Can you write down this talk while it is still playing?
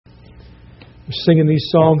We're singing these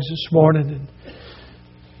songs this morning,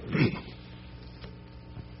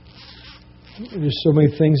 and there's so many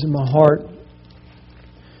things in my heart.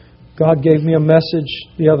 God gave me a message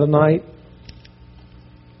the other night.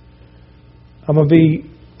 I'm going to be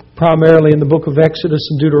primarily in the book of Exodus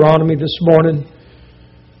and Deuteronomy this morning.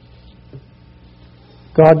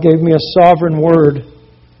 God gave me a sovereign word.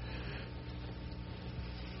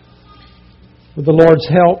 With the Lord's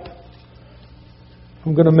help,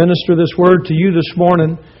 I'm going to minister this word to you this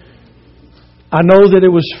morning. I know that it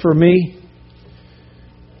was for me.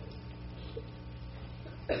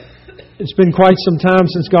 It's been quite some time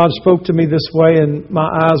since God spoke to me this way, and my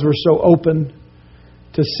eyes were so open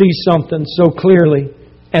to see something so clearly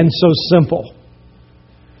and so simple.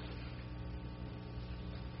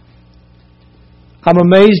 I'm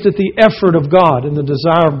amazed at the effort of God and the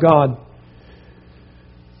desire of God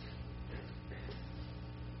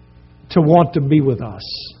to want to be with us.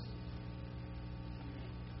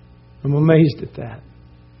 I'm amazed at that.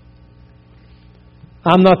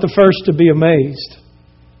 I'm not the first to be amazed.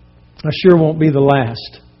 I sure won't be the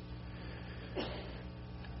last.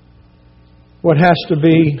 What has to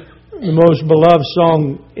be the most beloved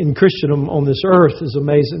song in Christendom on this earth is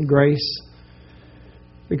Amazing Grace,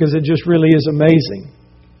 because it just really is amazing.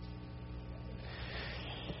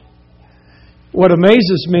 What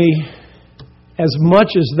amazes me as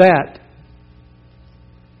much as that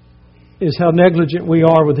is how negligent we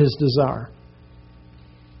are with His desire.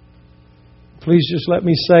 Please just let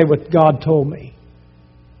me say what God told me.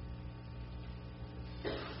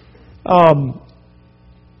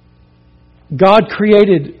 God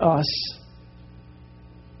created us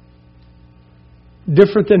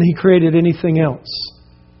different than He created anything else.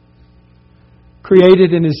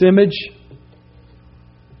 Created in His image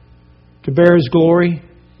to bear His glory.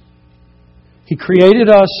 He created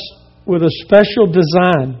us with a special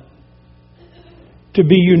design to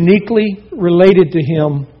be uniquely related to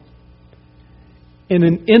Him in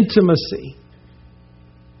an intimacy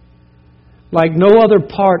like no other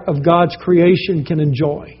part of God's creation can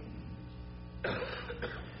enjoy.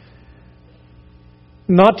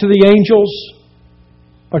 Not to the angels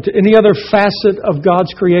or to any other facet of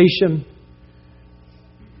God's creation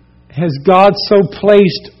has God so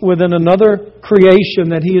placed within another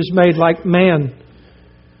creation that He has made, like man,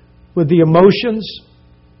 with the emotions.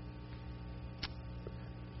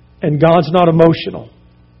 And God's not emotional,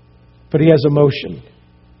 but He has emotion,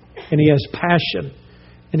 and He has passion,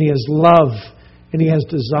 and He has love, and He has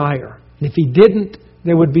desire. And if He didn't,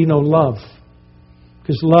 there would be no love,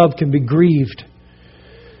 because love can be grieved.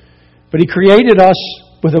 But He created us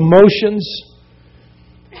with emotions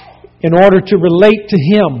in order to relate to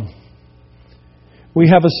Him. We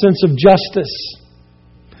have a sense of justice.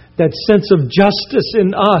 That sense of justice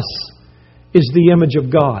in us is the image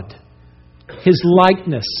of God, His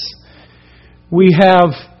likeness. We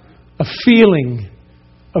have a feeling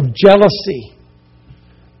of jealousy.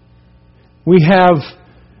 We have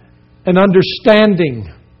an understanding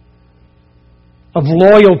of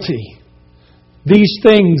loyalty. These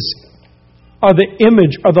things are the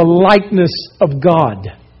image or the likeness of God.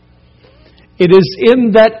 It is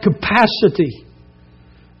in that capacity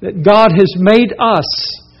that God has made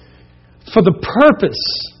us for the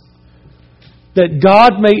purpose that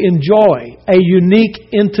God may enjoy a unique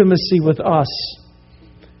intimacy with us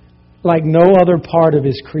like no other part of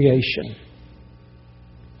His creation.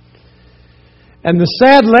 And the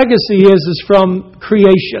sad legacy is from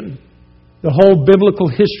creation. The whole biblical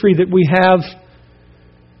history that we have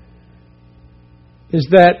is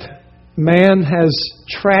that man has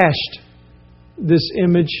trashed this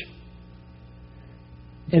image,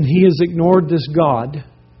 and he has ignored this God.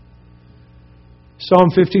 Psalm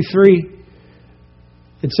 53,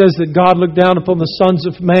 it says that God looked down upon the sons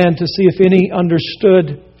of man to see if any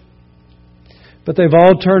understood. But they've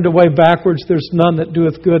all turned away backwards. There's none that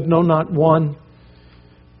doeth good, no, not one.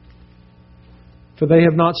 For they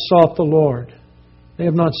have not sought the Lord. They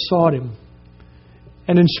have not sought Him.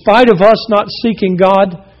 And in spite of us not seeking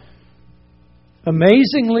God,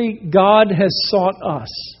 amazingly, God has sought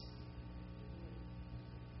us.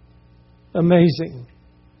 Amazing.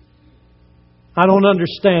 I don't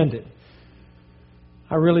understand it.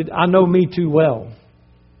 I know me too well.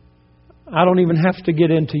 I don't even have to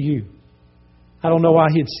get into you. I don't know why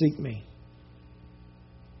He'd seek me.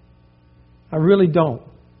 I really don't.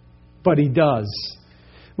 But He does.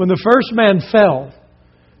 When the first man fell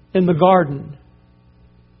in the garden,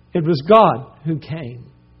 it was God who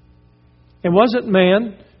came. It wasn't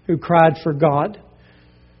man who cried for God,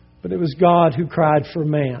 but it was God who cried for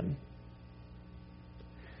man.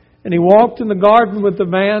 And He walked in the garden with the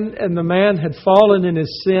man, and the man had fallen in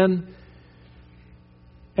his sin.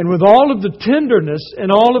 And with all of the tenderness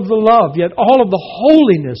and all of the love, yet all of the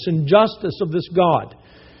holiness and justice of this God,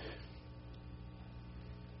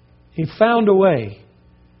 He found a way,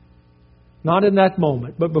 not in that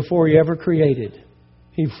moment, but before He ever created,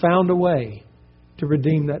 He found a way to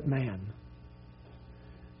redeem that man.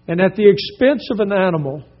 And at the expense of an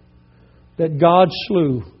animal that God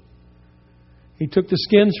slew, He took the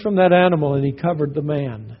skins from that animal and He covered the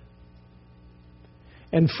man.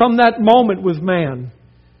 And from that moment with man,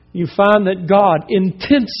 you find that God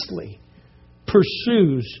intensely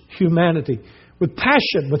pursues humanity with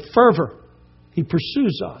passion, with fervor. He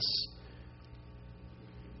pursues us.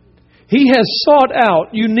 He has sought out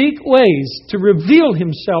unique ways to reveal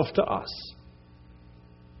Himself to us.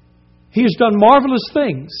 He has done marvelous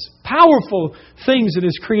things, powerful things in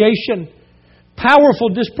His creation, powerful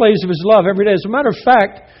displays of His love every day. As a matter of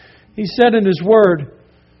fact, He said in His Word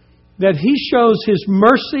that He shows His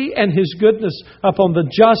mercy and His goodness upon the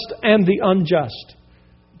just and the unjust,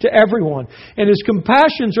 to everyone. And His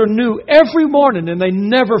compassions are new every morning, and they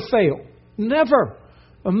never fail. Never.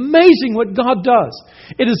 Amazing what God does.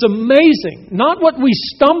 It is amazing, not what we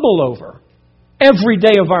stumble over every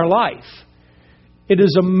day of our life. It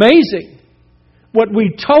is amazing what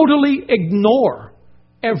we totally ignore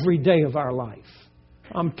every day of our life.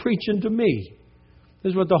 I'm preaching to me.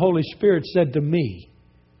 This is what the Holy Spirit said to me.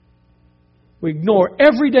 We ignore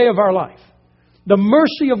every day of our life the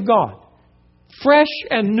mercy of God, fresh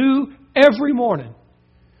and new every morning.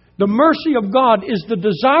 The mercy of God is the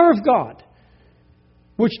desire of God,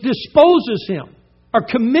 which disposes Him or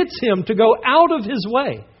commits Him to go out of His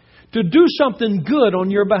way to do something good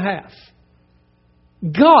on your behalf.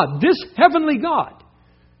 God, this heavenly God,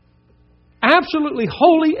 absolutely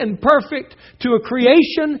holy and perfect to a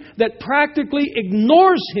creation that practically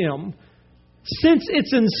ignores Him since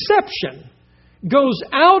its inception, goes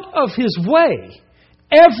out of His way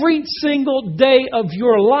every single day of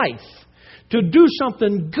your life to do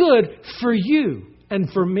something good for you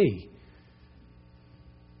and for me.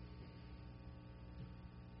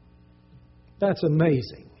 That's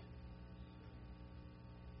amazing.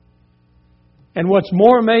 And what's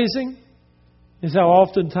more amazing is how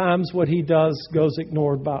oftentimes what He does goes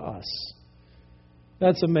ignored by us.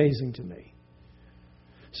 That's amazing to me.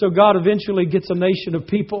 So God eventually gets a nation of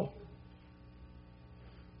people.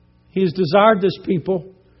 He has desired this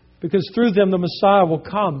people because through them the Messiah will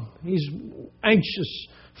come. He's anxious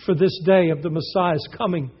for this day of the Messiah's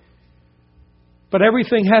coming. But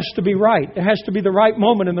everything has to be right. It has to be the right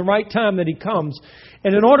moment and the right time that He comes.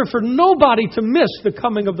 And in order for nobody to miss the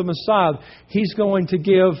coming of the Messiah, He's going to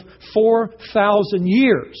give 4,000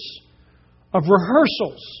 years of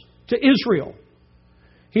rehearsals to Israel.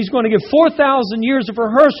 He's going to give 4,000 years of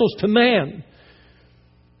rehearsals to man,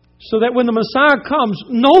 so that when the Messiah comes,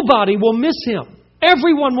 nobody will miss Him.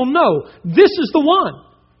 Everyone will know this is the one.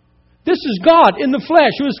 This is God in the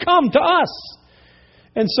flesh who has come to us.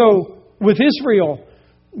 And so with Israel,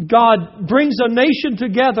 God brings a nation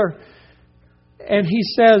together and He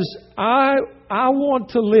says, I want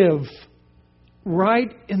to live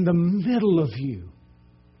right in the middle of you.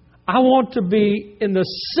 I want to be in the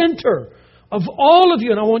center of all of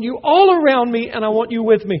you, and I want you all around me, and I want you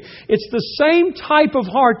with me. It's the same type of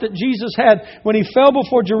heart that Jesus had when He fell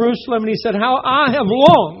before Jerusalem and He said, how I have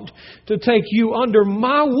longed to take you under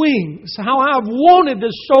my wings, how I have wanted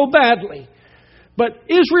this so badly. But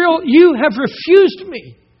Israel, you have refused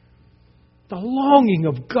me. The longing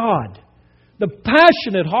of God, the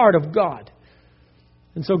passionate heart of God.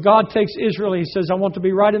 And so God takes Israel and He says, I want to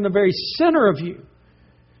be right in the very center of you.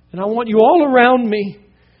 And I want you all around me.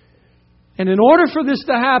 And in order for this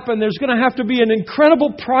to happen, there's going to have to be an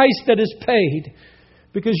incredible price that is paid.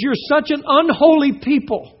 Because you're such an unholy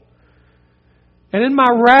people. And in my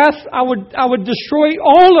wrath, I would destroy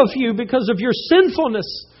all of you because of your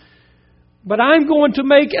sinfulness. But I'm going to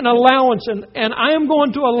make an allowance, and I am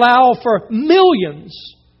going to allow for millions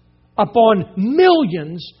upon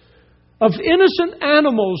millions of innocent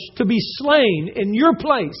animals to be slain in your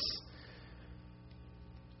place.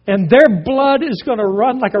 And their blood is going to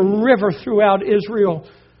run like a river throughout Israel,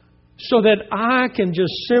 so that I can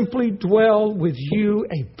just simply dwell with you,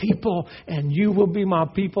 a people, and you will be my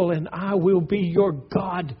people, and I will be your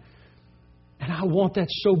God. And I want that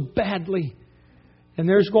so badly. And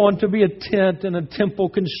there's going to be a tent and a temple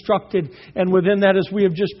constructed. And within that, as we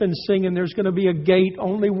have just been singing, there's going to be a gate,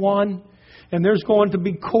 only one. And there's going to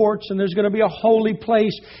be courts, and there's going to be a holy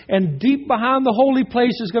place. And deep behind the holy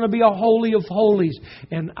place is going to be a holy of holies.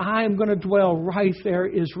 And I am going to dwell right there,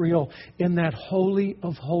 Israel, in that holy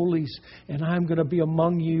of holies. And I'm going to be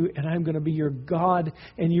among you, and I'm going to be your God,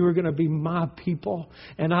 and you are going to be my people.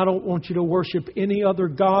 And I don't want you to worship any other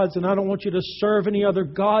gods, and I don't want you to serve any other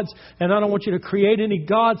gods, and I don't want you to create any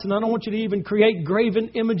gods, and I don't want you to even create graven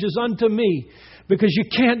images unto me. Because you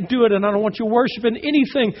can't do it, and I don't want you worshiping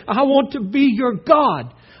anything. I want to be your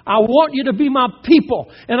God. I want you to be my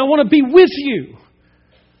people, and I want to be with you.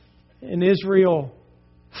 And Israel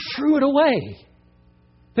threw it away.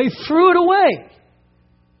 They threw it away.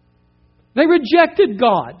 They rejected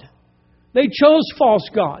God. They chose false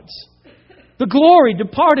gods. The glory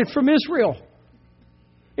departed from Israel.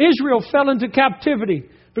 Israel fell into captivity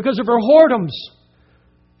because of her whoredoms.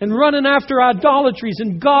 And running after idolatries,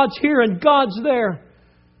 and God's here and God's there.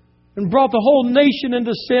 And brought the whole nation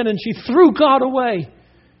into sin, and she threw God away.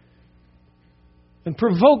 And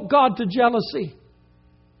provoked God to jealousy.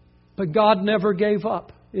 But God never gave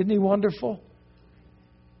up. Isn't He wonderful?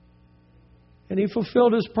 And He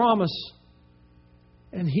fulfilled His promise.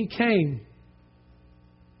 And He came.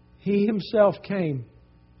 He Himself came.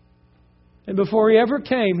 And before He ever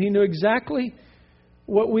came, He knew exactly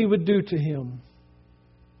what we would do to Him.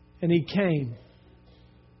 And He came.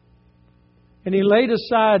 And He laid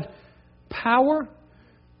aside power.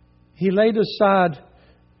 He laid aside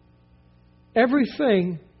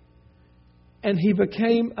everything. And He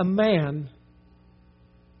became a man.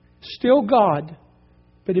 Still God.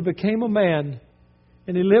 But He became a man.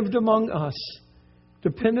 And He lived among us.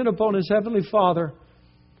 Dependent upon His Heavenly Father.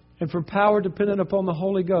 And for power dependent upon the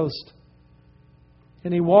Holy Ghost.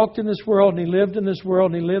 And He walked in this world. And He lived in this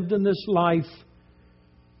world. And He lived in this life.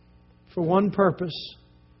 For one purpose,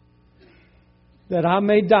 that I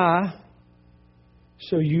may die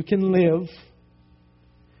so you can live,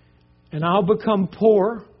 and I'll become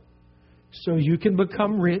poor so you can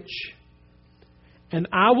become rich, and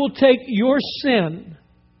I will take your sin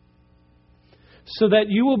so that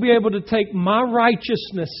you will be able to take my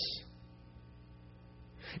righteousness,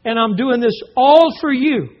 and I'm doing this all for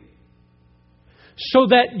you so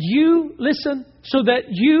that you, listen, so that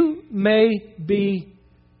you may be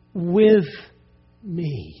with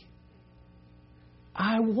me.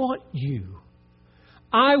 I want you.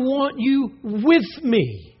 I want you with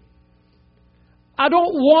me. I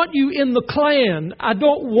don't want you in the clan. I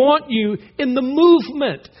don't want you in the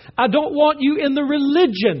movement. I don't want you in the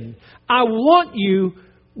religion. I want you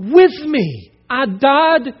with me. I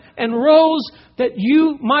died and rose that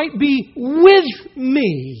you might be with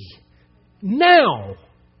me. Now.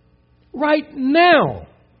 Right now.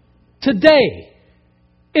 Today.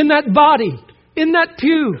 In that body, in that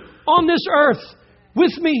pew, on this earth,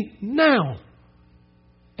 with me now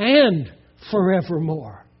and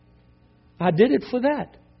forevermore. I did it for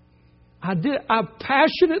that. I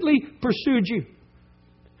passionately pursued you.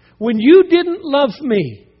 When you didn't love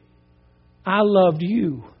me, I loved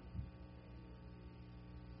you.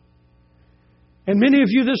 And many of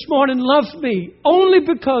you this morning loved me only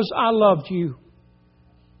because I loved you.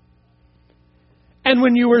 And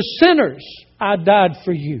when you were sinners, I died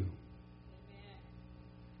for you.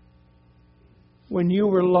 When you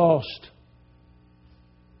were lost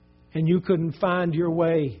and you couldn't find your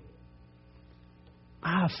way,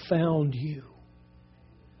 I found you.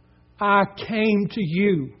 I came to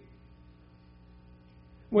you.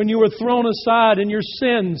 When you were thrown aside in your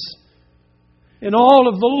sins and all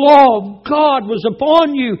of the law of God was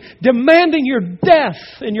upon you, demanding your death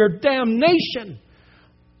and your damnation,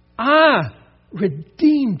 I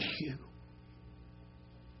redeemed you.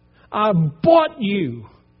 I bought you.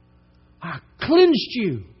 I cleansed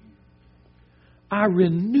you. I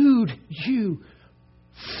renewed you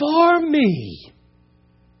for me.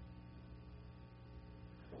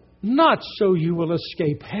 Not so you will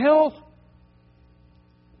escape hell,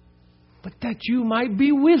 but that you might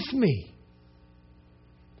be with me.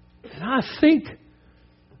 And I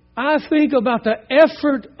think about the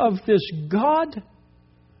effort of this God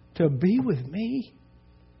to be with me.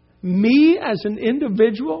 Me as an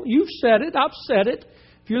individual. You've said it. I've said it.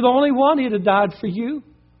 If you're the only one, He'd have died for you.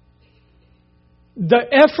 The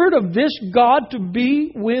effort of this God to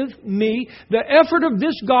be with me. The effort of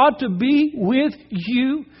this God to be with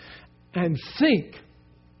you. And think.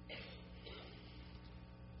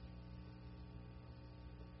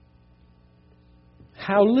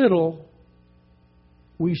 How little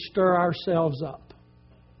we stir ourselves up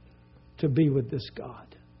to be with this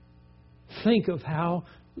God. Think of how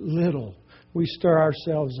little we stir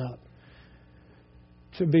ourselves up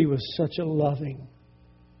to be with such a loving,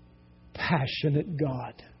 passionate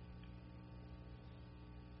God.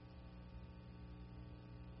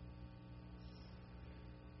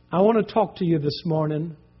 I want to talk to you this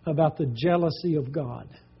morning about the jealousy of God.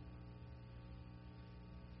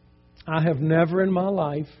 I have never in my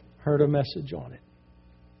life heard a message on it.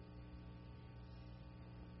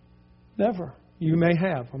 Never. You may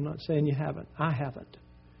have. I'm not saying you haven't. I haven't.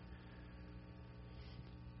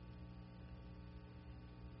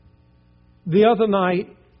 The other night,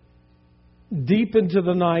 deep into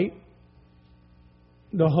the night,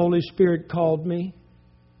 the Holy Spirit called me.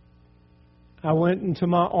 I went into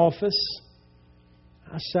my office.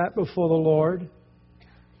 I sat before the Lord.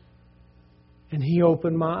 And He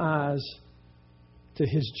opened my eyes to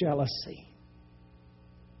His jealousy.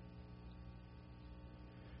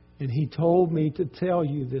 And He told me to tell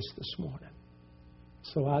you this morning.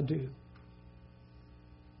 So I do.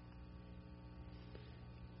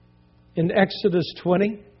 In Exodus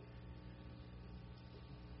 20,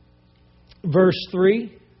 verse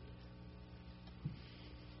 3,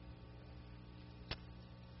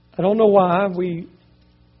 I don't know why we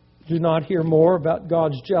do not hear more about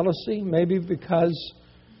God's jealousy. Maybe because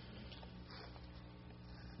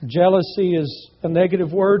jealousy is a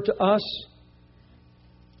negative word to us.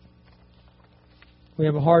 We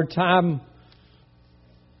have a hard time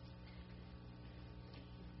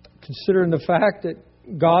considering the fact that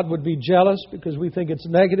God would be jealous because we think it's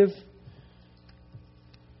negative.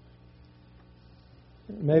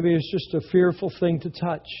 Maybe it's just a fearful thing to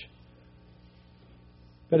touch.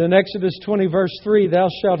 But in Exodus 20, verse 3, thou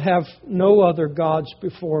shalt have no other gods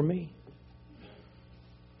before me.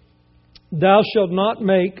 Thou shalt not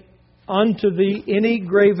make unto thee any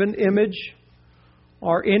graven image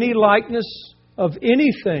or any likeness of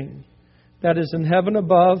anything that is in heaven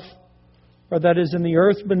above, or that is in the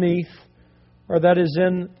earth beneath, or that is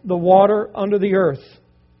in the water under the earth.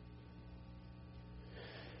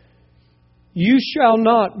 You shall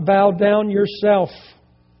not bow down yourself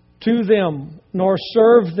to them, nor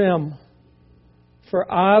serve them.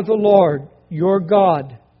 For I, the Lord, your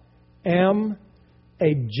God, am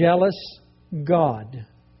a jealous God,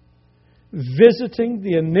 visiting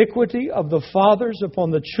the iniquity of the fathers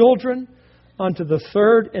upon the children, unto the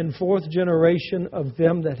third and fourth generation of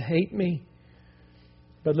them that hate me.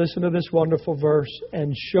 But listen to this wonderful verse.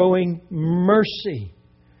 And showing mercy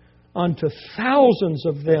unto thousands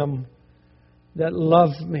of them that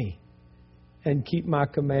love me and keep my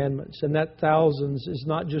commandments. And that thousands is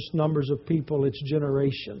not just numbers of people, it's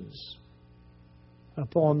generations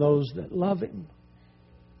upon those that love Him.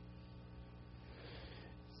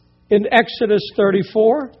 In Exodus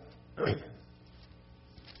 34,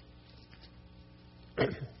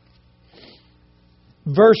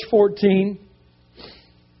 verse 14,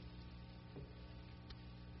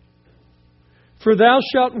 for thou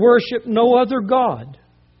shalt worship no other God,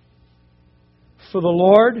 for the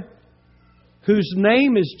Lord, whose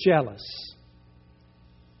name is jealous,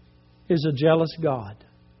 is a jealous God.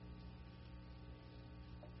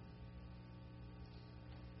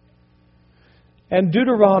 And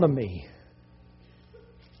Deuteronomy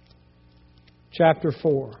chapter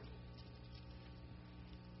 4.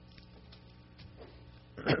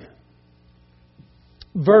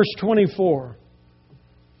 Verse 24.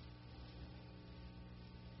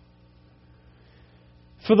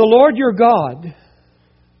 For the Lord your God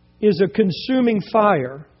is a consuming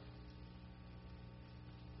fire,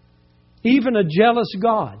 even a jealous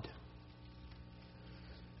God.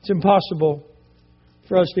 It's impossible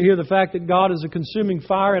for us to hear the fact that God is a consuming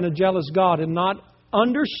fire and a jealous God and not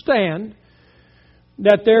understand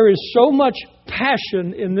that there is so much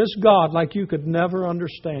passion in this God like you could never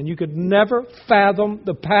understand. You could never fathom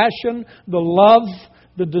the passion, the love,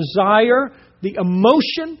 the desire, the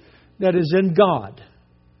emotion that is in God.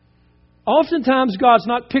 Oftentimes God's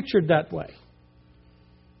not pictured that way.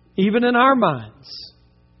 Even in our minds.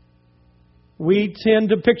 We tend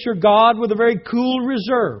to picture God with a very cool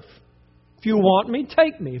reserve. If you want me,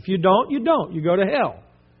 take me. If you don't, you don't. You go to hell.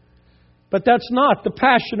 But that's not the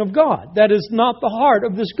passion of God. That is not the heart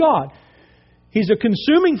of this God. He's a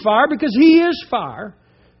consuming fire because He is fire.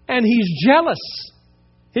 And He's jealous.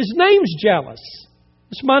 His name's jealous.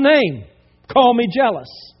 It's my name. Call me jealous.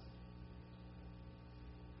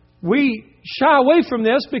 We shy away from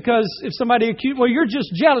this because if somebody accuses, well, you're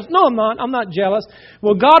just jealous. No, I'm not. I'm not jealous.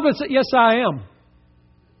 Well, God would say, yes, I am.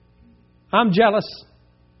 I'm jealous.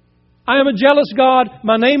 I am a jealous God.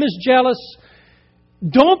 My name is jealous.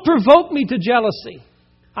 Don't provoke me to jealousy.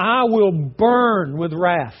 I will burn with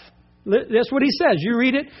wrath. That's what He says. You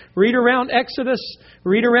read it. Read around Exodus.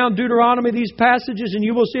 Read around Deuteronomy, these passages, and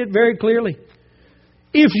you will see it very clearly.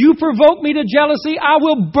 If you provoke me to jealousy, I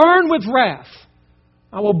will burn with wrath.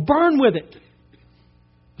 I will burn with it.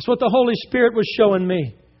 That's what the Holy Spirit was showing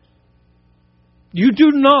me. You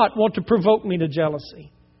do not want to provoke me to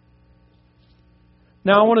jealousy.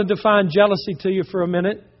 Now I want to define jealousy to you for a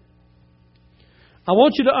minute. I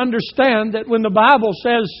want you to understand that when the Bible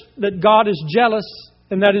says that God is jealous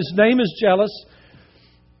and that His name is jealous,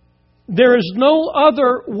 there is no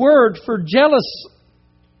other word for jealous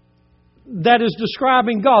that is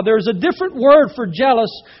describing God. There is a different word for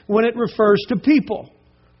jealous when it refers to people.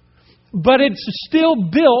 But it's still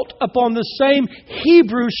built upon the same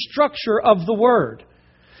Hebrew structure of the word,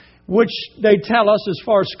 which they tell us, as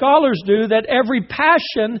far as scholars do, that every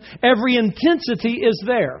passion, every intensity is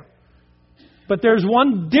there. But there's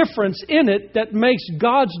one difference in it that makes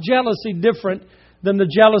God's jealousy different than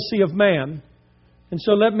the jealousy of man. And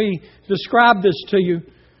so let me describe this to you.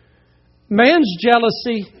 Man's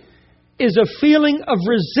jealousy is a feeling of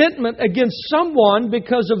resentment against someone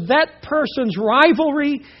because of that person's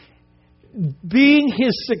rivalry being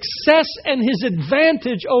his success and his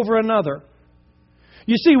advantage over another.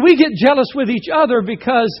 You see, we get jealous with each other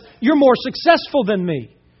because you're more successful than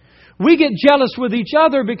me. We get jealous with each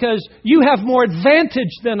other because you have more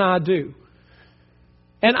advantage than I do.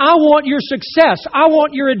 And I want your success. I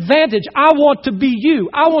want your advantage. I want to be you.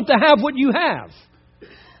 I want to have what you have.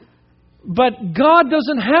 But God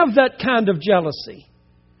doesn't have that kind of jealousy.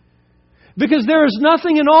 Because there is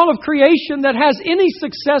nothing in all of creation that has any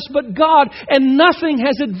success but God, and nothing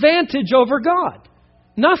has advantage over God.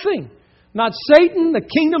 Nothing. Not Satan, the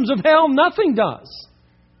kingdoms of hell, nothing does.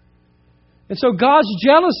 And so God's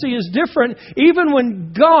jealousy is different. Even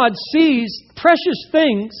when God sees precious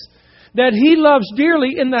things that He loves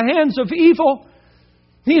dearly in the hands of evil,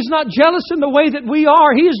 He is not jealous in the way that we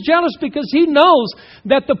are. He is jealous because He knows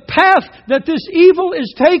that the path that this evil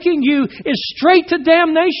is taking you is straight to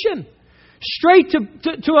damnation. Straight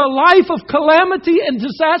to a life of calamity and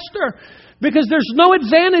disaster. Because there's no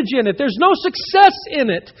advantage in it. There's no success in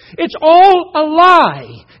it. It's all a lie.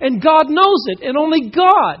 And God knows it. And only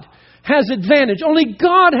God has advantage. Only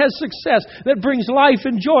God has success that brings life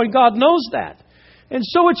and joy. God knows that. And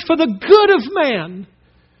so it's for the good of man.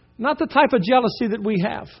 Not the type of jealousy that we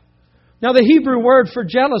have. Now the Hebrew word for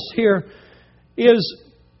jealous here is,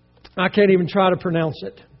 I can't even try to pronounce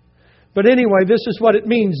it. But anyway, this is what it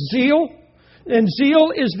means. Zeal. And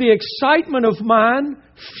zeal is the excitement of mind,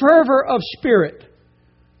 fervor of spirit.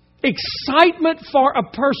 Excitement for a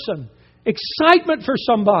person. Excitement for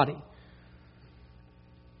somebody.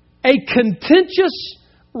 A contentious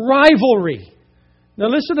rivalry. Now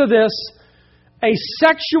listen to this. A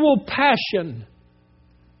sexual passion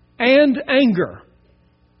and anger.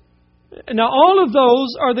 Now all of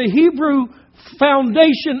those are the Hebrew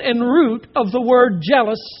foundation and root of the word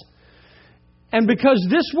jealous. And because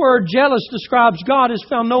this word jealous describes God, is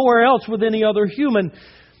found nowhere else with any other human.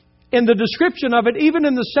 In the description of it, even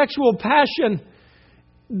in the sexual passion,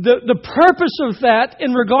 the purpose of that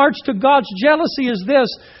in regards to God's jealousy is this,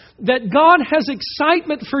 that God has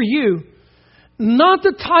excitement for you. Not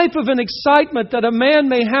the type of an excitement that a man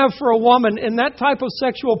may have for a woman in that type of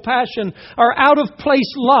sexual passion or out of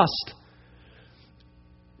place lust.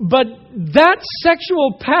 But that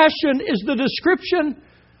sexual passion is the description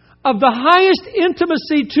of the highest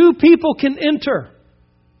intimacy two people can enter.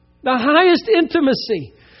 The highest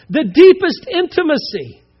intimacy. The deepest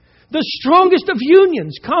intimacy. The strongest of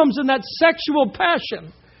unions comes in that sexual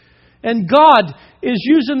passion. And God is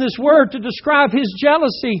using this word to describe His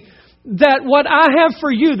jealousy. That what I have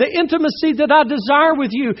for you, the intimacy that I desire with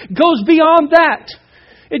you, goes beyond that.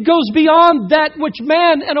 It goes beyond that which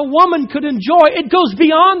man and a woman could enjoy. It goes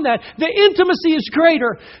beyond that. The intimacy is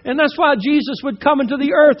greater. And that's why Jesus would come into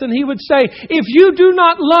the earth and He would say, if you do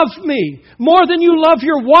not love me more than you love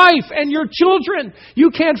your wife and your children, you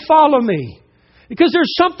can't follow me. Because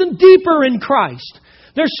there's something deeper in Christ.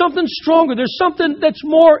 There's something stronger. There's something that's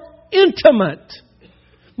more intimate,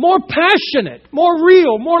 more passionate, more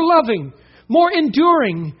real, more loving, more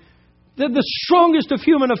enduring than the strongest of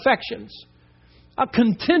human affections. A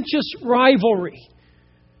contentious rivalry.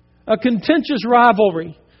 A contentious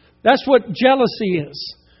rivalry. That's what jealousy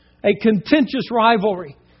is. A contentious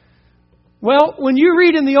rivalry. Well, when you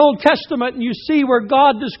read in the Old Testament and you see where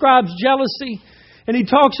God describes jealousy, and He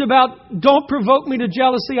talks about, don't provoke me to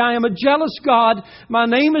jealousy. I am a jealous God. My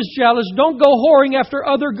name is jealous. Don't go whoring after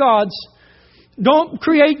other gods. Don't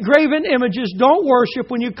create graven images. Don't worship.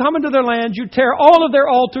 When you come into their land, you tear all of their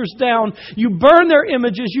altars down. You burn their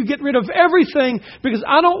images. You get rid of everything because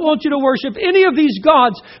I don't want you to worship any of these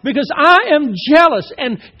gods because I am jealous.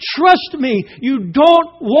 And trust me, you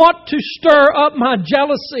don't want to stir up my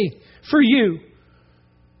jealousy for you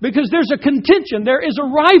because there's a contention. There is a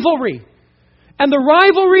rivalry. And the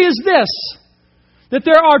rivalry is this, that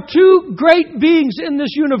there are two great beings in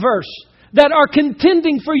this universe. that are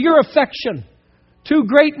contending for your affection. Two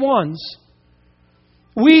great ones.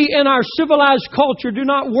 We in our civilized culture do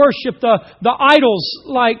not worship the idols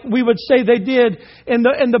like we would say they did in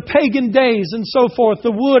the pagan days and so forth,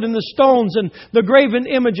 the wood and the stones and the graven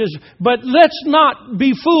images. But let's not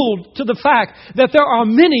be fooled to the fact that there are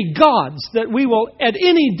many gods that we will at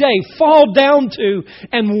any day fall down to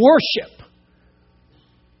and worship.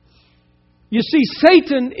 You see,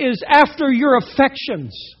 Satan is after your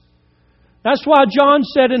affections. That's why John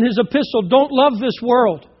said in his epistle, don't love this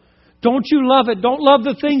world. Don't you love it. Don't love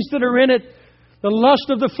the things that are in it. The lust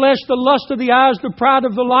of the flesh, the lust of the eyes, the pride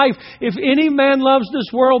of the life. If any man loves this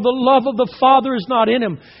world, the love of the Father is not in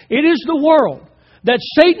him. It is the world that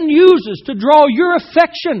Satan uses to draw your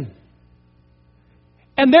affection.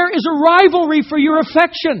 And there is a rivalry for your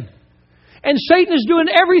affection. And Satan is doing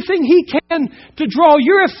everything he can to draw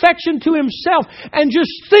your affection to himself. And just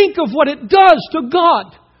think of what it does to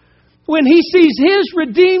God when He sees His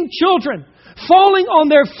redeemed children falling on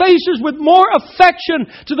their faces with more affection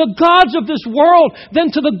to the gods of this world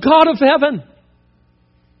than to the God of heaven.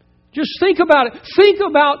 Just think about it. Think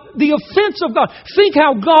about the offense of God. Think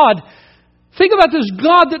about this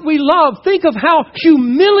God that we love. Think of how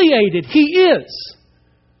humiliated He is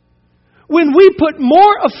when we put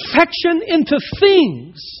more affection into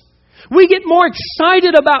things. We get more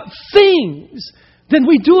excited about things than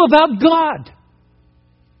we do about God.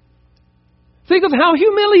 Think of how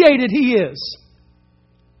humiliated He is.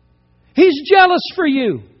 He's jealous for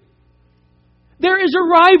you. There is a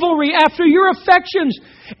rivalry after your affections.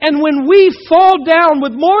 And when we fall down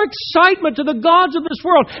with more excitement to the gods of this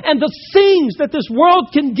world and the things that this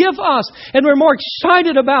world can give us, and we're more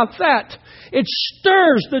excited about that, it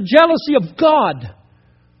stirs the jealousy of God.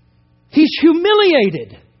 He's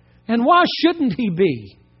humiliated. And why shouldn't He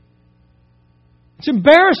be? It's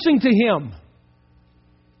embarrassing to Him.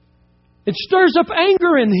 It stirs up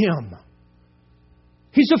anger in Him.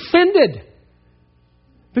 He's offended.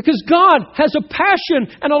 Because God has a passion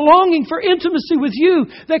and a longing for intimacy with you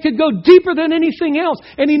that could go deeper than anything else.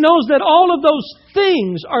 And He knows that all of those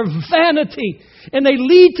things are vanity. And they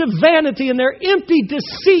lead to vanity, and they're empty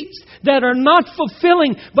deceits that are not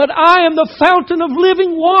fulfilling. But I am the fountain of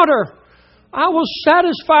living water. I will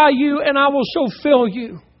satisfy you and I will so fill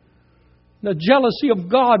you. The jealousy of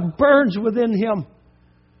God burns within Him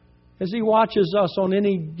as He watches us on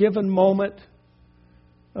any given moment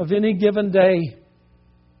of any given day.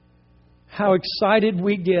 How excited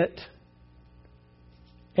we get,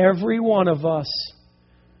 every one of us,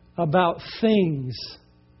 about things.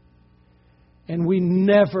 And we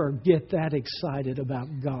never get that excited about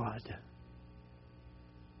God.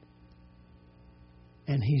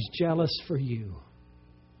 And He's jealous for you.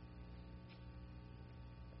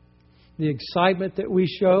 The excitement that we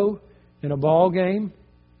show in a ball game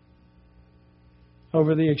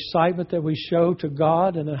over the excitement that we show to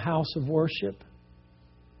God in a house of worship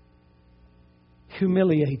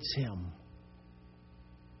humiliates Him.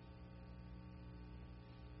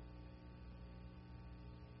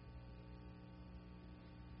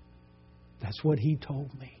 That's what He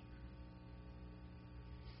told me.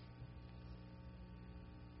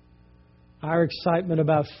 Our excitement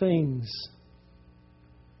about things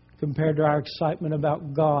compared to our excitement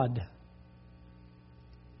about God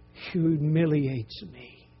humiliates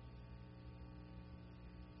me.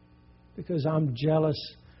 Because I'm jealous.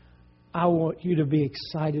 I want you to be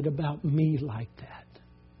excited about me like that.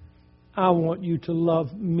 I want you to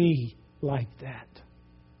love me like that.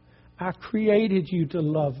 I created you to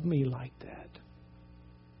love me like that.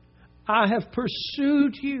 I have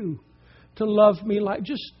pursued you to love me like...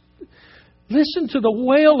 Just listen to the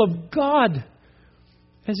wail of God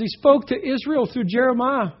as He spoke to Israel through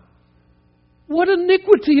Jeremiah. What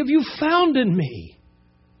iniquity have you found in me?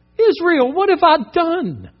 Israel, what have I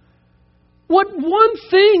done? What one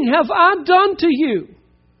thing have I done to you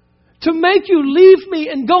to make you leave me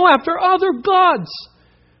and go after other gods?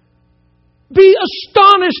 Be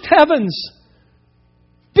astonished, heavens.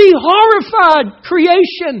 Be horrified,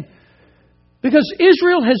 creation. Because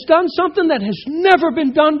Israel has done something that has never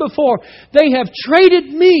been done before. They have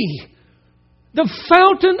traded me, the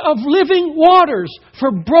fountain of living waters,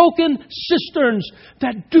 for broken cisterns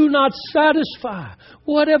that do not satisfy.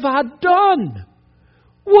 What have I done?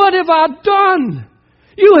 What have I done?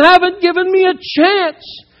 You haven't given me a chance.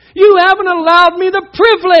 You haven't allowed me the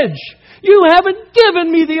privilege. You haven't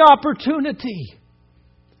given me the opportunity.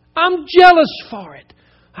 I'm jealous for it.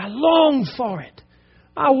 I long for it.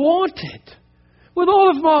 I want it. With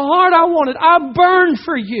all of my heart, I want it. I burn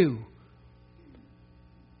for you.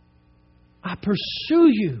 I pursue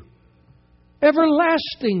you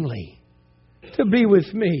everlastingly to be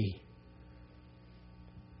with me.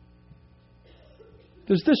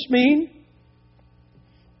 Does this mean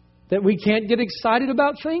that we can't get excited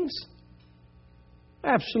about things?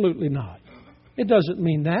 Absolutely not. It doesn't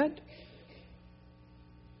mean that.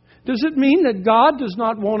 Does it mean that God does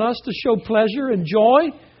not want us to show pleasure and joy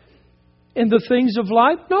in the things of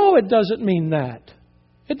life? No, it doesn't mean that.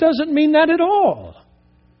 It doesn't mean that at all.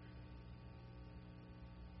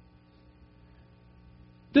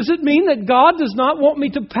 Does it mean that God does not want me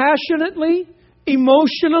to passionately,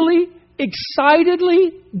 emotionally,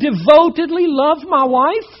 excitedly, devotedly love my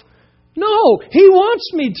wife? No, He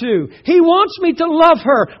wants me to. He wants me to love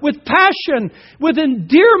her with passion, with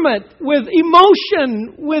endearment, with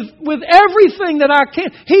emotion, with everything that I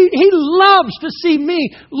can. He loves to see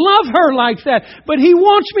me love her like that. But He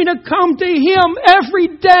wants me to come to Him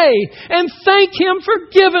every day and thank Him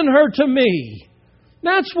for giving her to me.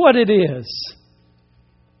 That's what it is.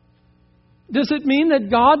 Does it mean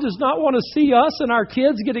that God does not want to see us and our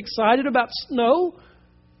kids get excited about snow?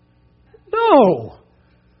 No.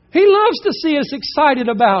 He loves to see us excited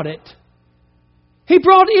about it. He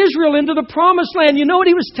brought Israel into the promised land. You know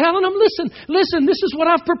what He was telling them? Listen, this is what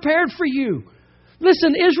I've prepared for you.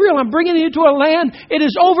 Listen, Israel, I'm bringing you to a land. It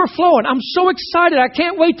is overflowing. I'm so excited. I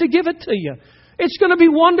can't wait to give it to you. It's going to be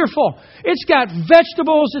wonderful. It's got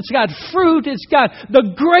vegetables. It's got fruit. The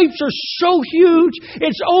grapes are so huge.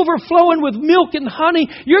 It's overflowing with milk and honey.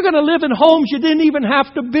 You're going to live in homes you didn't even have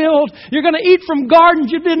to build. You're going to eat from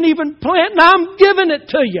gardens you didn't even plant. And I'm giving it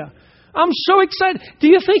to you. I'm so excited. Do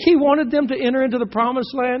you think He wanted them to enter into the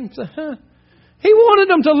promised land? He wanted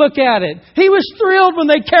them to look at it. He was thrilled when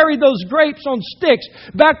they carried those grapes on sticks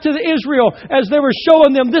back to Israel as they were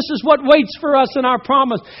showing them this is what waits for us in our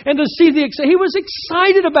promise. And to see He was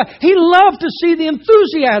excited about it. He loved to see the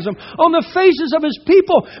enthusiasm on the faces of His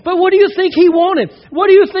people. But what do you think He wanted? What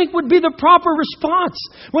do you think would be the proper response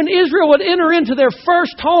when Israel would enter into their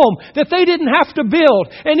first home that they didn't have to build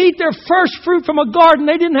and eat their first fruit from a garden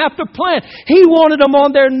they didn't have to plant? He wanted them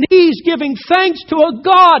on their knees giving thanks to a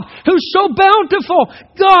God who's so bountiful.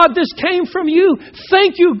 God, this came from you.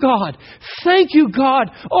 Thank you, God. Thank you, God.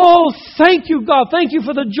 Oh, thank you, God. Thank you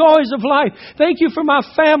for the joys of life. Thank you for my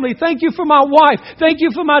family. Thank you for my wife. Thank you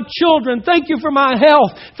for my children. Thank you for my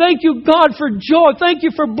health. Thank you, God, for joy. Thank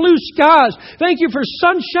you for blue skies. Thank you for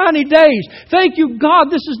sunshiny days. Thank you, God.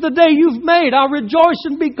 This is the day you've made. I'll rejoice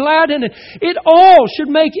and be glad in it. It all should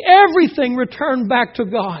make everything return back to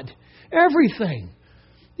God. Everything.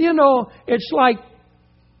 You know, it's like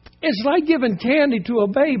giving candy to a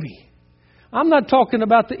baby. I'm not talking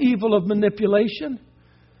about the evil of manipulation.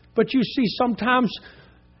 But you see sometimes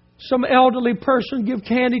some elderly person give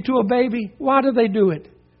candy to a baby. Why do they do it?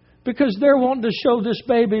 Because they're wanting to show this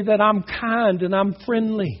baby that I'm kind and I'm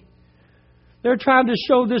friendly. They're trying to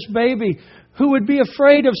show this baby who would be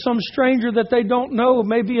afraid of some stranger that they don't know,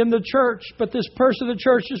 maybe in the church. But this person in the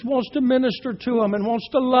church just wants to minister to them and wants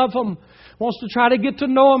to love them, wants to try to get to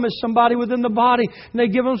know them as somebody within the body. And they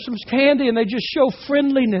give them some candy and they just show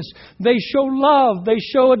friendliness. They show love. They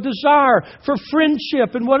show a desire for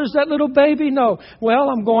friendship. And what does that little baby know? Well,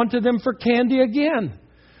 I'm going to them for candy again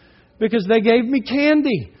because they gave me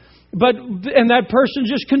candy. And that person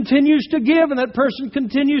just continues to give, and that person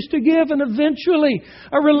continues to give, and eventually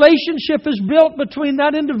a relationship is built between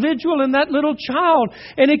that individual and that little child.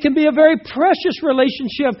 And it can be a very precious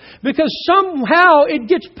relationship because somehow it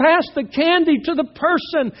gets past the candy to the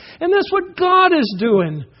person. And that's what God is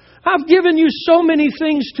doing. I've given you so many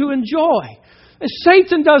things to enjoy.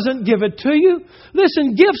 Satan doesn't give it to you.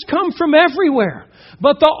 Listen, gifts come from everywhere.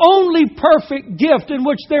 But the only perfect gift in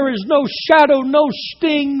which there is no shadow, no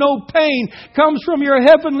sting, no pain comes from your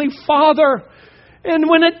Heavenly Father. And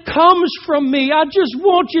when it comes from me, I just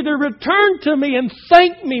want you to return to me and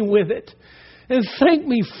thank me with it. And thank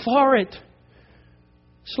me for it.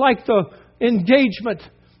 It's like the engagement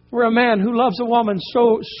where a man who loves a woman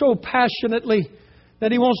so passionately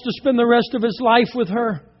that he wants to spend the rest of his life with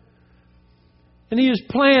her. And he has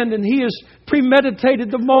planned and he has premeditated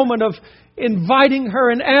the moment of inviting her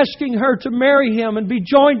and asking her to marry him and be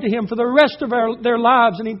joined to him for the rest of their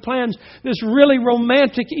lives. And he plans this really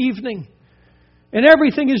romantic evening. And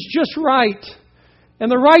everything is just right.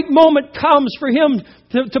 And the right moment comes for him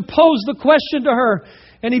to pose the question to her.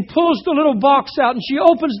 And he pulls the little box out and she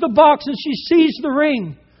opens the box and she sees the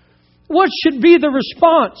ring. What should be the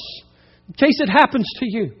response in case it happens to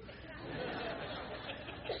you?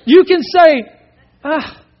 You can say,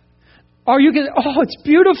 or you can, oh, it's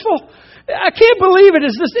beautiful. I can't believe it.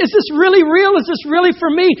 Is this really real? Is this really for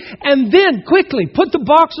me? And then quickly put the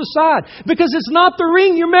box aside because it's not the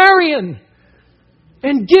ring you're marrying.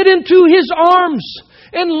 And get into His arms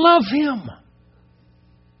and love Him.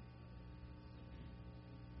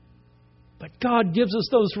 But God gives us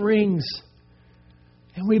those rings.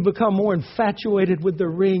 And we become more infatuated with the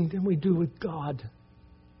ring than we do with God.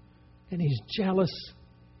 And He's jealous.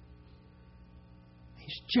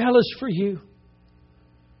 He's jealous for you.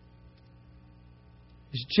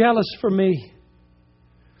 He's jealous for me.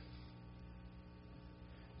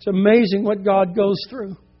 It's amazing what God goes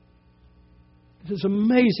through. It is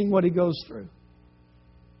amazing what He goes through.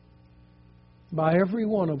 By every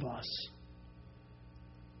one of us.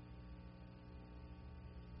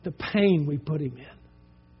 The pain we put Him in.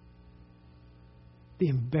 The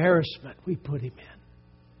embarrassment we put Him in.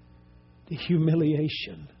 The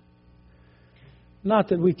humiliation. Not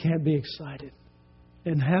that we can't be excited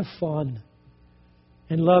and have fun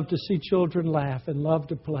and love to see children laugh and love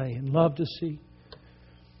to play and love to see.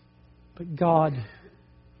 But God,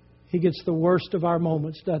 He gets the worst of our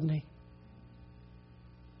moments, doesn't He?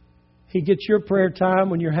 He gets your prayer time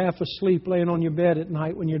when you're half asleep laying on your bed at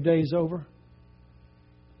night when your day's over.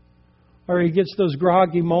 Or He gets those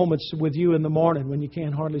groggy moments with you in the morning when you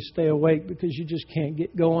can't hardly stay awake because you just can't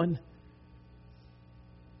get going.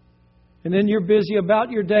 And then you're busy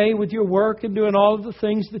about your day with your work and doing all of the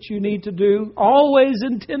things that you need to do, always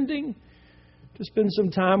intending to spend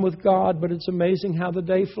some time with God. But it's amazing how the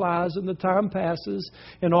day flies and the time passes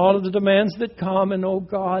and all of the demands that come. And, oh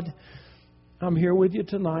God, I'm here with you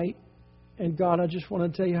tonight. And God, I just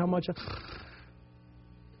want to tell you how much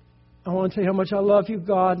I want to tell you how much I love you,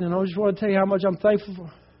 God. And I just want to tell you how much I'm thankful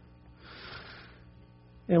for.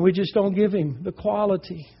 And we just don't give Him the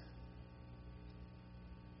quality.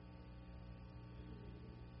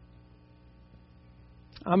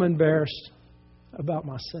 I'm embarrassed about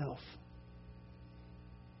myself.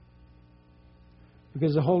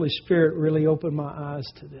 Because the Holy Spirit really opened my eyes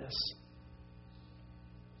to this.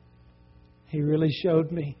 He really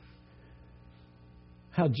showed me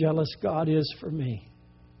how jealous God is for me.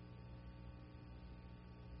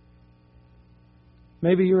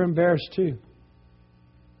 Maybe you're embarrassed too.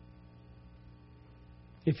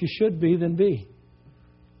 If you should be, then be.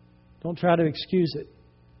 Don't try to excuse it.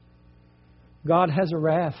 God has a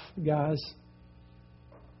wrath, guys.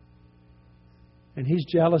 And He's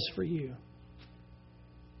jealous for you.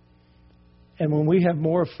 And when we have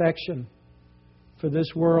more affection for this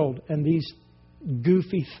world and these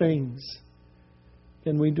goofy things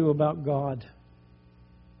than we do about God,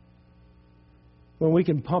 when we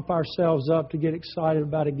can pump ourselves up to get excited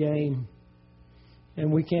about a game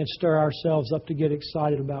and we can't stir ourselves up to get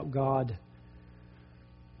excited about God,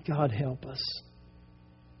 God help us.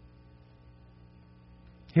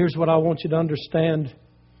 Here's what I want you to understand.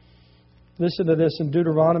 Listen to this in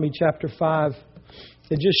Deuteronomy chapter 5.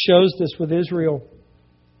 It just shows this with Israel.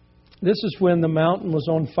 This is when the mountain was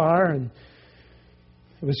on fire and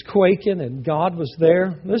it was quaking and God was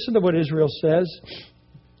there. Listen to what Israel says.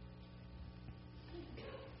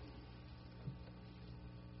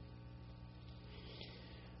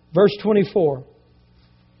 Verse 24.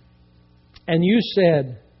 And you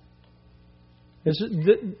said,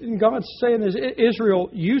 God's saying this, Israel,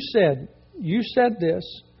 you said this.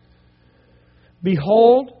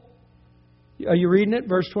 Behold, are you reading it?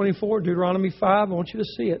 Verse 24, Deuteronomy 5, I want you to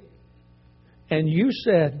see it. And you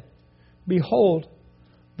said, behold,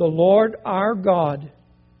 the Lord our God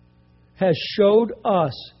has showed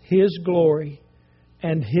us His glory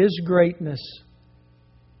and His greatness.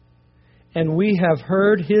 And we have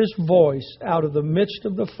heard His voice out of the midst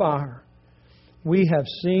of the fire. We have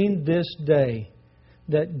seen this day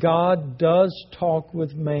that God does talk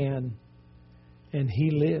with man and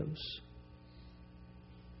He lives.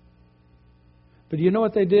 But you know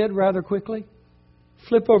what they did rather quickly?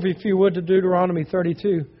 Flip over, if you would, to Deuteronomy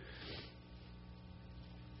 32.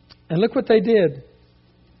 And look what they did.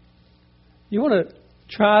 You want to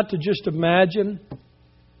try to just imagine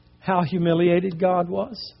how humiliated God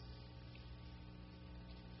was?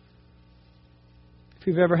 If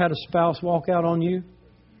you've ever had a spouse walk out on you,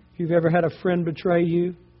 if you've ever had a friend betray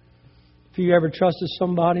you, if you ever trusted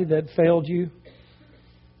somebody that failed you,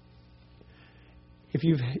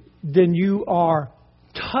 then you are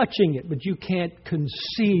touching it, but you can't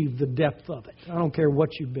conceive the depth of it. I don't care what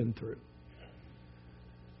you've been through.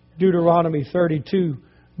 Deuteronomy 32,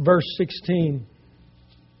 verse 16.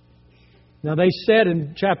 Now they said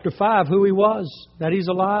in chapter 5 who He was, that He's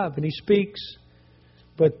alive and He speaks.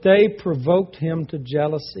 But they provoked Him to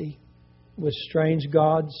jealousy with strange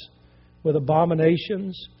gods, with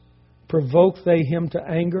abominations. Provoked they Him to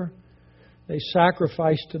anger. They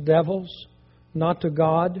sacrificed to devils, not to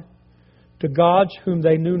God, to gods whom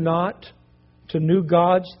they knew not, to new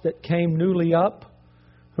gods that came newly up,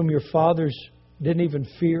 whom your fathers didn't even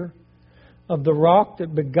fear. Of the rock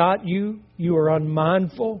that begot you, you are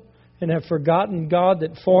unmindful, and have forgotten God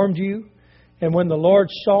that formed you. And when the Lord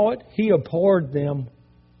saw it, He abhorred them.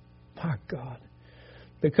 My God.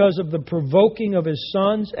 Because of the provoking of His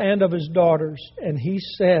sons and of His daughters. And He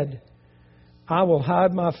said, I will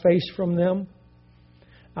hide my face from them.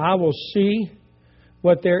 I will see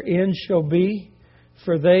what their end shall be.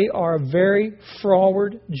 For they are a very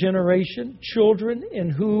froward generation, children in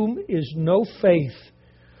whom is no faith.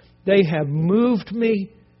 They have moved me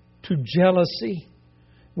to jealousy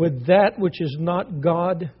with that which is not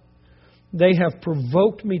God. They have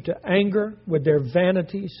provoked me to anger with their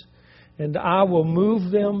vanities, and I will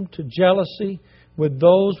move them to jealousy with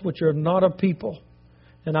those which are not a people,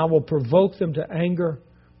 and I will provoke them to anger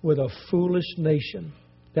with a foolish nation.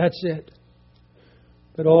 That's it.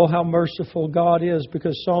 But oh, how merciful God is,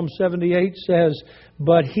 because Psalm 78 says,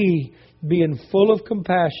 but He, being full of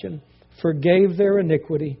compassion, forgave their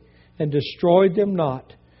iniquity and destroyed them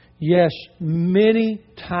not. Yes, many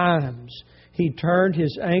times He turned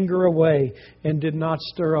His anger away and did not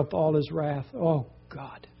stir up all His wrath. Oh,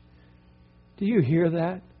 God. Do you hear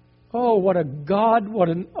that? Oh, what a God, what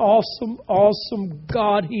an awesome, awesome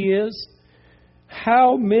God He is.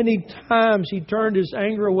 How many times He turned His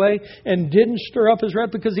anger away and didn't stir up His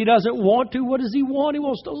wrath because He doesn't want to. What does He want? He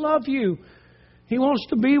wants to love you. He wants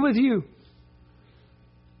to be with you.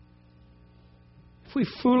 If we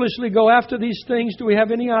foolishly go after these things, do we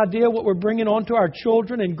have any idea what we're bringing on to our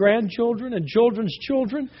children and grandchildren and children's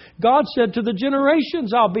children? God said to the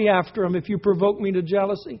generations, I'll be after them if you provoke me to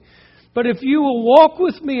jealousy. But if you will walk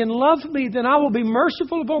with me and love me, then I will be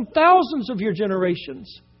merciful upon thousands of your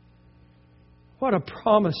generations. What a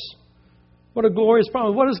promise. What a glorious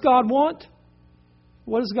promise. What does God want?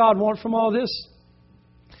 What does God want from all this?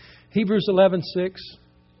 Hebrews 11:6.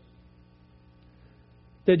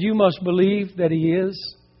 That you must believe that He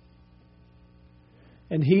is,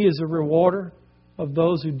 and He is a rewarder of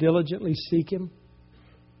those who diligently seek Him.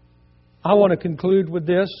 I want to conclude with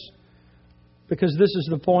this, because this is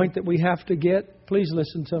the point that we have to get. Please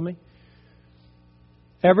listen to me.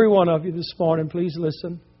 Every one of you this morning, please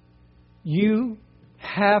listen. You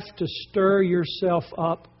have to stir yourself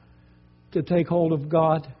up to take hold of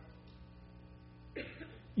God.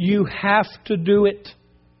 You have to do it.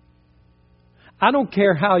 I don't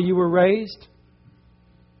care how you were raised.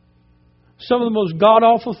 Some of the most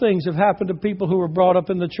god-awful things have happened to people who were brought up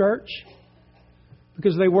in the church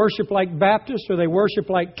because they worship like Baptists, or they worship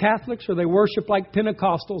like Catholics, or they worship like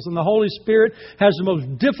Pentecostals. And the Holy Spirit has the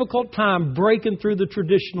most difficult time breaking through the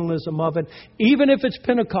traditionalism of it, even if it's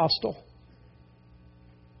Pentecostal.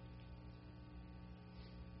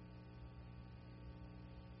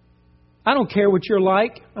 I don't care what you're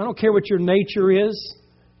like. I don't care what your nature is.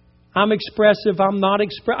 I'm expressive. I'm not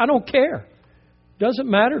expressive. I don't care. Doesn't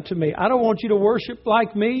matter to me. I don't want you to worship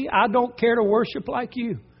like me. I don't care to worship like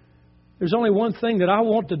you. There's only one thing that I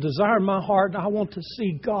want to desire in my heart, and I want to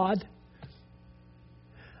see God.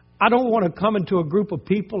 I don't want to come into a group of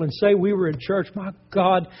people and say we were in church. My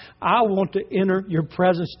God, I want to enter your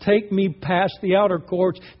presence. Take me past the outer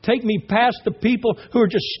courts. Take me past the people who are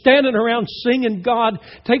just standing around singing God.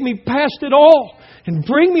 Take me past it all and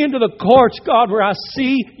bring me into the courts, God, where I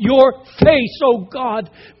see your face. Oh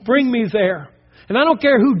God, bring me there. And I don't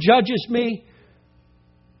care who judges me.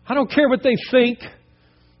 I don't care what they think.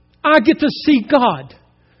 I get to see God.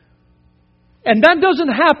 And that doesn't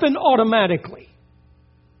happen automatically.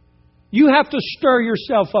 You have to stir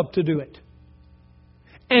yourself up to do it.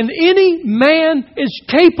 And any man is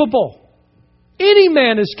capable. Any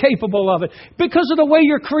man is capable of it. Because of the way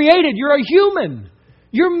you're created. You're a human.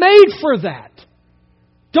 You're made for that.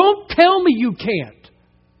 Don't tell me you can't.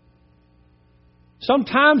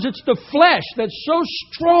 Sometimes it's the flesh that's so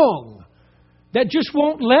strong that just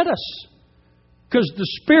won't let us. Because the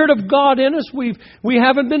Spirit of God in us, we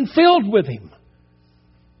haven't been filled with Him.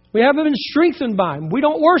 We haven't been strengthened by Him. We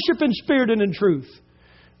don't worship in spirit and in truth.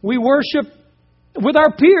 We worship with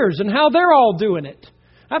our peers and how they're all doing it.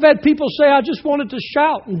 I've had people say, I just wanted to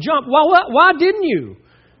shout and jump. Well, why didn't you?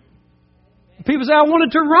 People say, I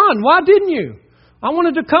wanted to run. Why didn't you? I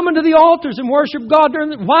wanted to come into the altars and worship God during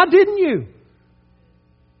the... Why didn't you?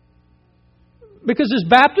 Because as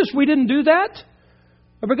Baptists, we didn't do that?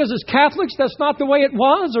 Or because as Catholics, that's not the way it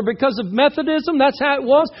was? Or because of Methodism, that's how it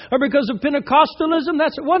was? Or because of Pentecostalism,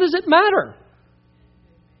 that's... What does it matter?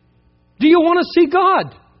 Do you want to see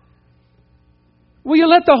God? Will you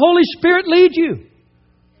let the Holy Spirit lead you? Amen.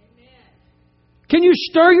 Can you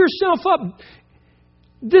stir yourself up?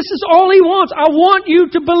 This is all He wants. I want you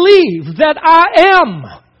to believe that I am.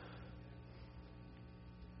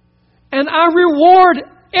 And I reward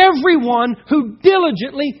everyone who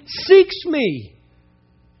diligently seeks me.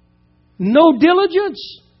 No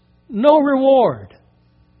diligence, no reward.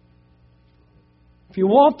 If you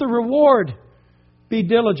want the reward, be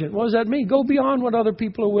diligent. What does that mean? Go beyond what other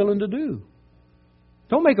people are willing to do.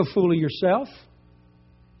 Don't make a fool of yourself.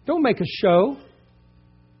 Don't make a show.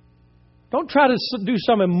 Don't try to do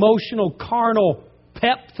some emotional, carnal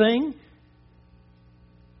pep thing.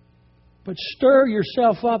 But stir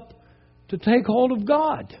yourself up to take hold of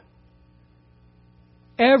God.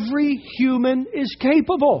 Every human is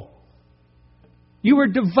capable. You were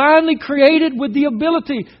divinely created with the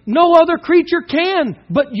ability. No other creature can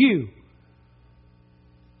but you.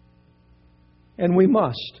 And we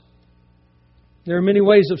must. There are many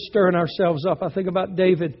ways of stirring ourselves up. I think about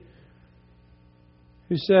David,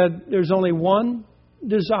 who said, there's only one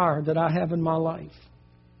desire that I have in my life.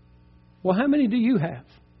 Well, how many do you have?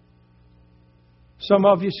 Some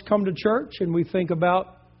of us come to church and we think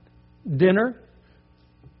about dinner.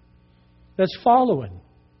 That's following.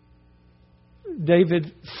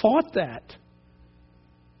 David fought that.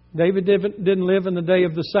 David didn't live in the day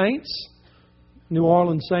of the saints. New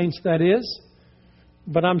Orleans saints, that is.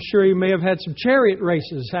 But I'm sure he may have had some chariot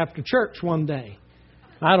races after church one day.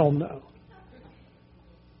 I don't know.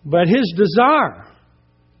 But his desire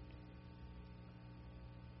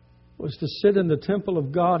was to sit in the temple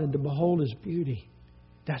of God and to behold His beauty.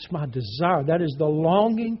 That's my desire. That is the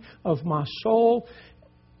longing of my soul.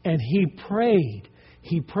 And he prayed.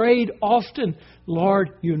 He prayed often, Lord,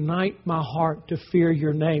 unite my heart to fear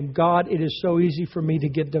Your name. God, it is so easy for me to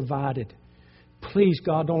get divided. Please,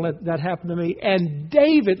 God, don't let that happen to me. And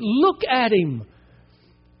David, look at him.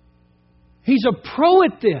 He's a pro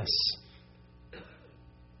at this.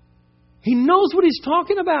 He knows what he's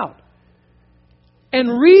talking about.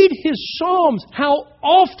 And read his Psalms, how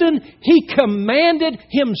often he commanded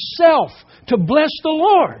himself to bless the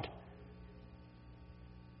Lord.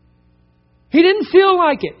 He didn't feel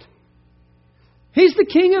like it. He's the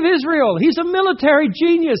king of Israel. He's a military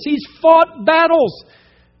genius. He's fought battles.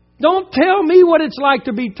 Don't tell me what it's like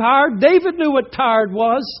to be tired. David knew what tired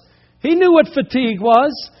was. He knew what fatigue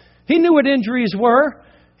was. He knew what injuries were.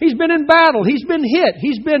 He's been in battle. He's been hit.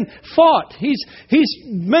 He's been fought. He's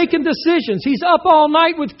making decisions. He's up all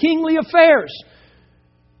night with kingly affairs.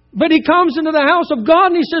 But he comes into the house of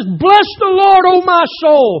God and he says, bless the Lord, O my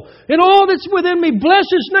soul, and all that's within me. Bless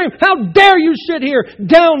His name. How dare you sit here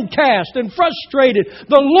downcast and frustrated?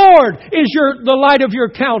 The Lord is the light of your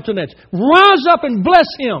countenance. Rise up and bless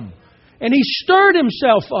Him. And he stirred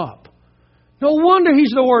himself up. No wonder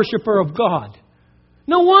he's the worshiper of God.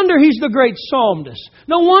 No wonder he's the great psalmist.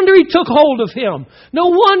 No wonder he took hold of Him. No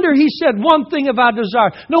wonder he said, one thing have I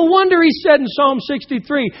desired. No wonder he said in Psalm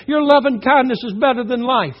 63, your love and kindness is better than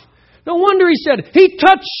life. No wonder he said, he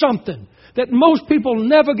touched something that most people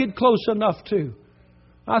never get close enough to.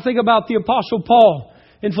 I think about the Apostle Paul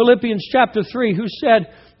in Philippians chapter 3, who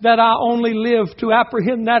said that I only live to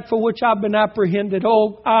apprehend that for which I've been apprehended.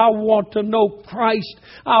 Oh, I want to know Christ.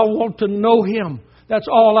 I want to know Him. That's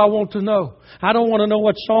all I want to know. I don't want to know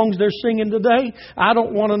what songs they're singing today. I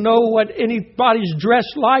don't want to know what anybody's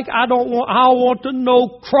dressed like. I want to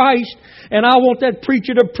know Christ, and I want that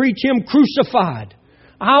preacher to preach Him crucified.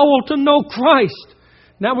 I want to know Christ.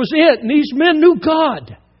 And that was it. And these men knew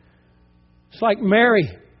God. It's like Mary,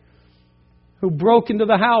 who broke into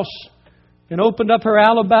the house and opened up her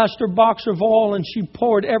alabaster box of oil, and she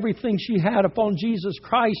poured everything she had upon Jesus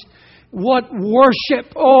Christ. What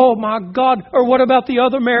worship! Oh my God! Or what about the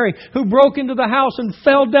other Mary who broke into the house and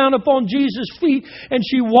fell down upon Jesus' feet, and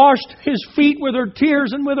she washed His feet with her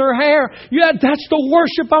tears and with her hair? Yeah, that's the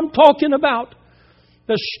worship I'm talking about.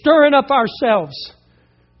 The stirring up ourselves.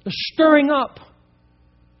 The stirring up.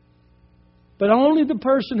 But only the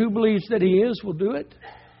person who believes that He is will do it.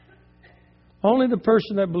 Only the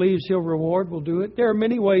person that believes He'll reward will do it. There are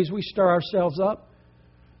many ways we stir ourselves up.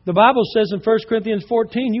 The Bible says in 1 Corinthians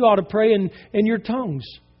 14, you ought to pray in your tongues.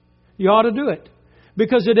 You ought to do it.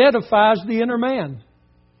 Because it edifies the inner man.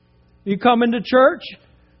 You come into church,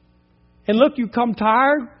 and look, you come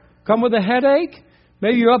tired, come with a headache.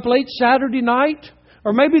 Maybe you're up late Saturday night.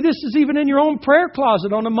 Or maybe this is even in your own prayer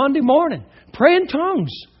closet on a Monday morning. Pray in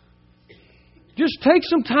tongues. Just take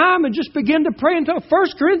some time and just begin to pray in tongues. 1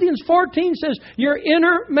 Corinthians 14 says your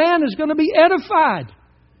inner man is going to be edified.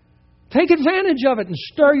 Take advantage of it and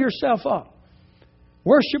stir yourself up.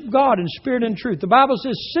 Worship God in spirit and truth. The Bible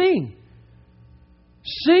says sing.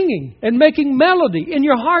 Singing and making melody in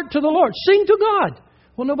your heart to the Lord. Sing to God.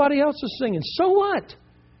 Well, nobody else is singing. So what?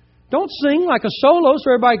 Don't sing like a solo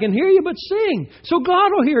so everybody can hear you, but sing so God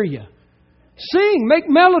will hear you. Sing. Make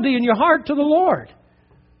melody in your heart to the Lord.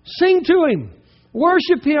 Sing to Him.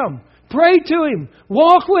 Worship Him. Pray to Him.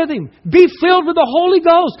 Walk with Him. Be filled with the Holy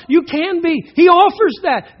Ghost. You can be. He offers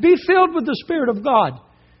that. Be filled with the Spirit of God.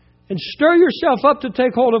 And stir yourself up to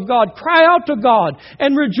take hold of God. Cry out to God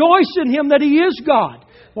and rejoice in Him that He is God.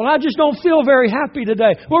 Well, I just don't feel very happy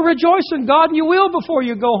today. Well, rejoice in God, and you will before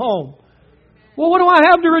you go home. Well, what do I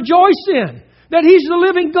have to rejoice in? That He's the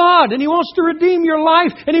living God, and He wants to redeem your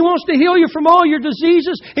life, and He wants to heal you from all your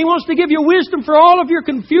diseases. He wants to give you wisdom for all of your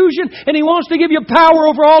confusion, and He wants to give you power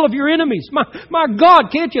over all of your enemies. My God,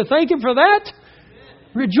 can't you thank Him for that?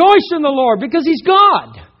 Rejoice in the Lord, because He's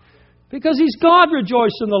God. Because He's God,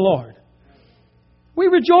 rejoice in the Lord. We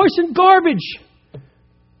rejoice in garbage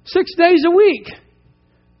 6 days a week.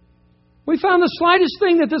 We found the slightest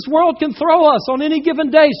thing that this world can throw us on any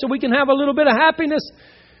given day so we can have a little bit of happiness.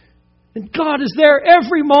 And God is there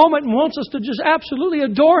every moment and wants us to just absolutely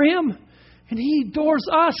adore Him. And He adores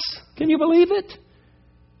us. Can you believe it?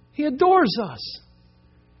 He adores us.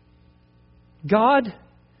 God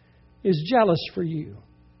is jealous for you.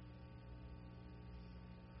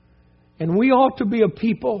 And we ought to be a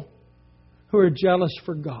people who are jealous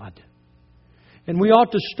for God. And we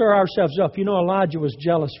ought to stir ourselves up. You know, Elijah was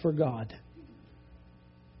jealous for God.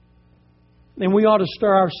 And we ought to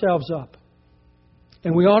stir ourselves up.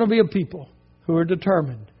 And we ought to be a people who are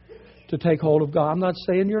determined to take hold of God. I'm not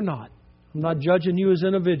saying you're not. I'm not judging you as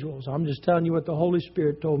individuals. I'm just telling you what the Holy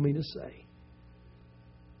Spirit told me to say.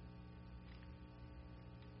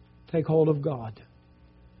 Take hold of God.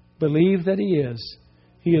 Believe that He is.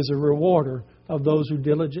 He is a rewarder of those who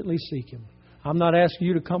diligently seek Him. I'm not asking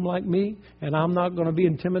you to come like me, and I'm not going to be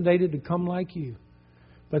intimidated to come like you.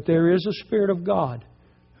 But there is a Spirit of God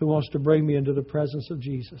who wants to bring me into the presence of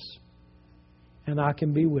Jesus. And I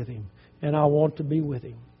can be with Him. And I want to be with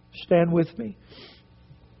Him. Stand with me.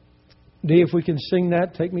 Dee, if we can sing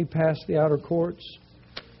that, take me past the outer courts.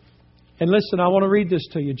 And listen, I want to read this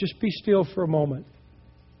to you. Just be still for a moment.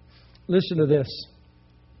 Listen to this.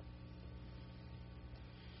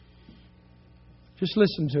 Just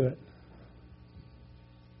listen to it.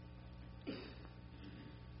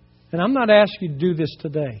 And I'm not asking you to do this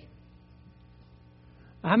today.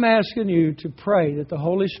 I'm asking you to pray that the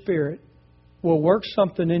Holy Spirit will work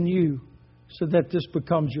something in you so that this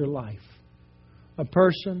becomes your life. A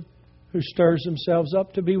person who stirs themselves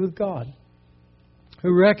up to be with God,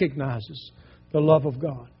 who recognizes the love of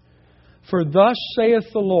God. For thus saith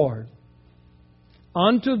the Lord,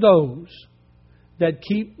 unto those that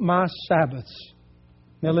keep my Sabbaths.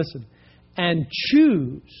 Now listen, and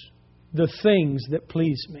choose the things that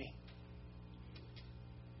please me,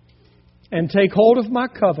 and take hold of my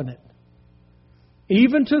covenant,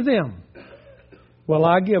 even to them will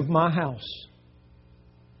I give my house,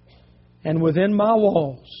 and within my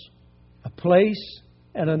walls a place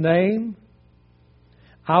and a name.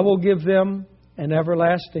 I will give them an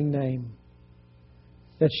everlasting name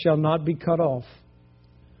that shall not be cut off.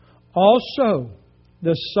 Also,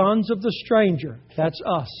 the sons of the stranger, that's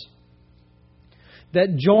us,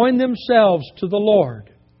 that join themselves to the Lord,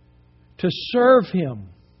 to serve Him,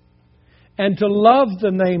 and to love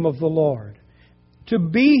the name of the Lord, to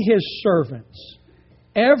be His servants,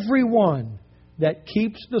 everyone that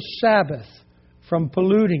keeps the Sabbath from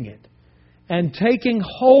polluting it, and taking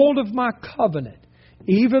hold of my covenant,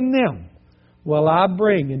 even them will I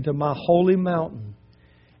bring into my holy mountain,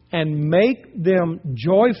 and make them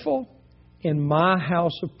joyful in my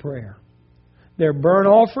house of prayer. Their burnt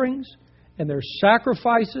offerings and their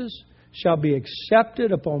sacrifices shall be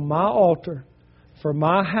accepted upon my altar, for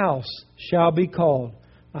my house shall be called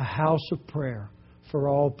a house of prayer for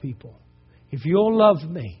all people. If you'll love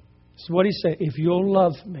me, this is what He said, if you'll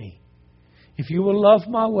love me, if you will love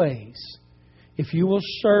my ways, if you will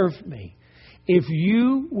serve me, if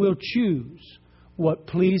you will choose what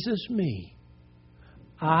pleases me,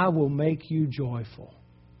 I will make you joyful.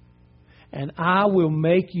 And I will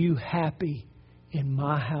make you happy in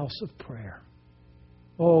my house of prayer.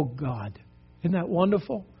 Oh God, isn't that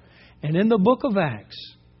wonderful? And in the book of Acts,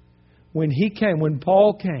 when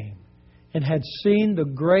Paul came and had seen the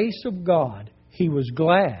grace of God, he was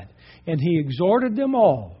glad. And he exhorted them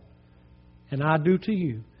all, and I do to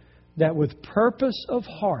you, that with purpose of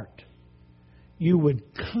heart you would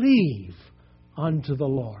cleave unto the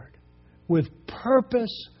Lord. With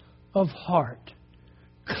purpose of heart.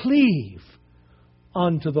 Cleave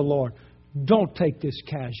unto the Lord. Don't take this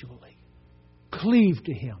casually. Cleave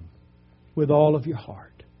to Him with all of your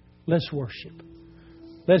heart. Let's worship.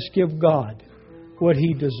 Let's give God what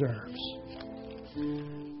He deserves.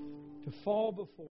 To fall before